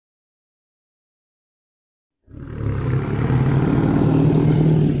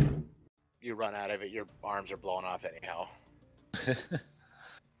run out of it, your arms are blown off anyhow.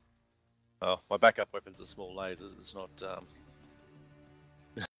 Oh, my backup weapons are small lasers. It's not. Of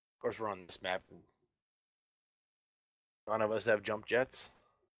course, we're on this map. None of us have jump jets.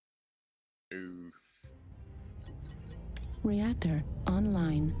 Ooh. Reactor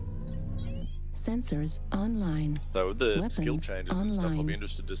online. Sensors online. So with the Weapons skill changes and stuff, I'll online. be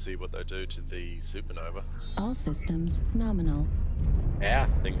interested to see what they do to the supernova. All systems nominal. Yeah,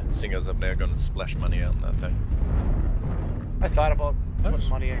 Singers have now gone and splashed money out on that thing. I thought about putting Nice.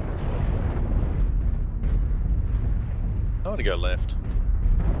 money in. I want to go left.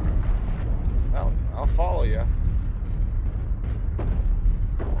 Well, I'll follow you.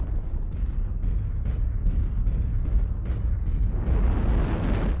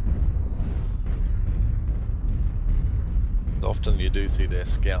 Often you do see their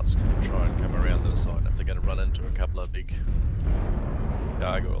scouts try and come around the side if they're going to run into a couple of big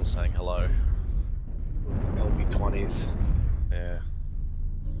gargoyles saying hello. LB-20s. Yeah.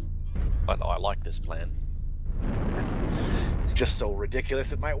 But I like this plan. It's just so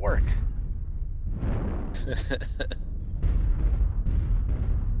ridiculous it might work.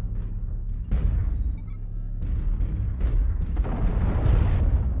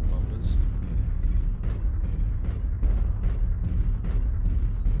 Numbers.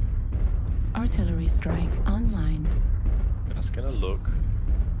 Artillery strike online. Just gonna look.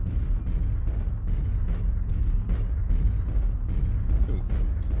 Ooh.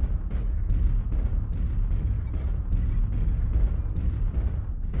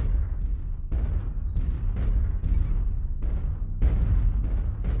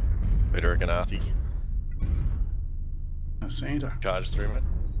 Better Ganathi. Santa. Charge through, mate.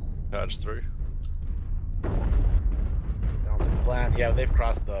 Charge through. Sounds like a plan. Yeah, they've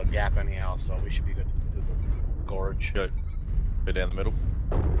crossed the gap anyhow, so we should be good to the gorge. Go. Go down the middle.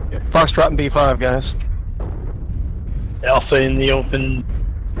 Foxtrot and B5, guys. Alpha in the open.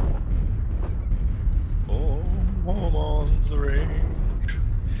 Oh, I'm on the range.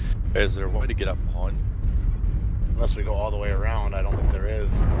 Is there a way to get up behind? Unless we go all the way around, I don't think there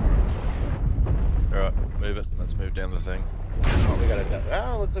is. Alright, move it. Let's move down the thing. Oh, we got a.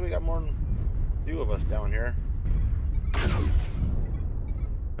 Oh, looks like we got more than 2 of us down here.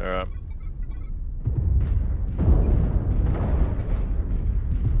 Alright.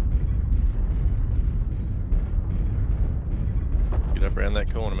 Get up around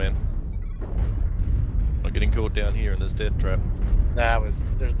that corner, man. Not getting caught down here in this death trap. Nah,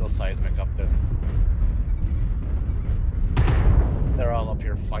 there's no seismic up there. They're all up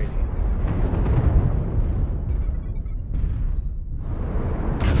here fighting.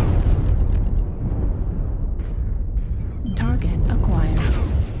 Target acquired.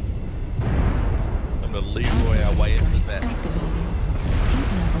 I'm gonna Leroy our way into this map. Activated. Heat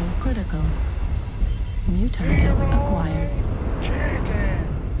level critical. New target acquired.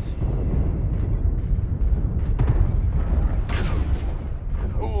 Chickens!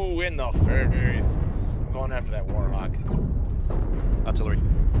 Ooh, in the face. I'm going after that Warhawk. Artillery.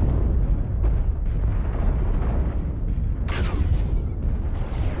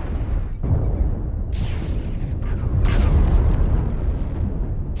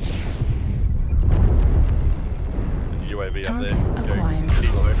 There's a UAV up there. Target acquired. Go.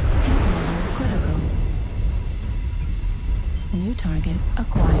 Kilo. Heat level critical. New target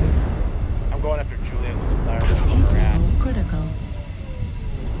acquired. I'm going after Julian who's up there Heat on her ass. level critical.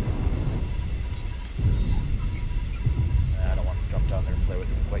 Nah, I don't want to jump down there and play with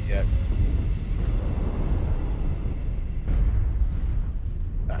him quite yet.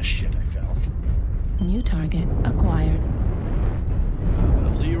 Ah, shit, I fell. New target acquired.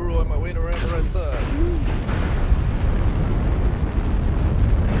 Leroy my way around the right side.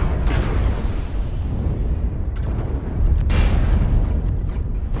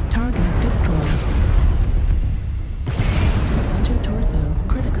 Target destroyed. Center torso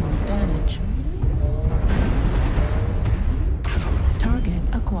critical damage. Target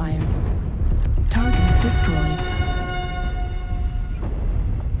acquired. Target destroyed.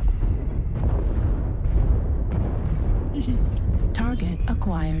 Target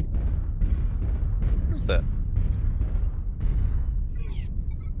acquired. Who's that?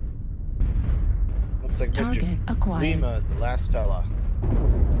 Looks like Target Mr. acquired. Lima is the last fella.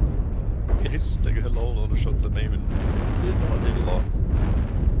 He's taking a lot of shots at me and did not did a lot.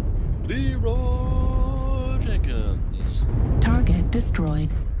 Leroy Jenkins. Target destroyed.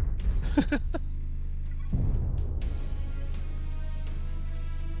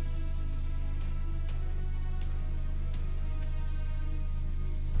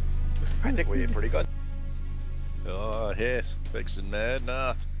 I think we did pretty good. Oh, yes. Vexed and mad.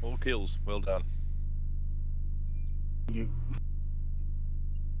 Nah, all kills. Well done. You.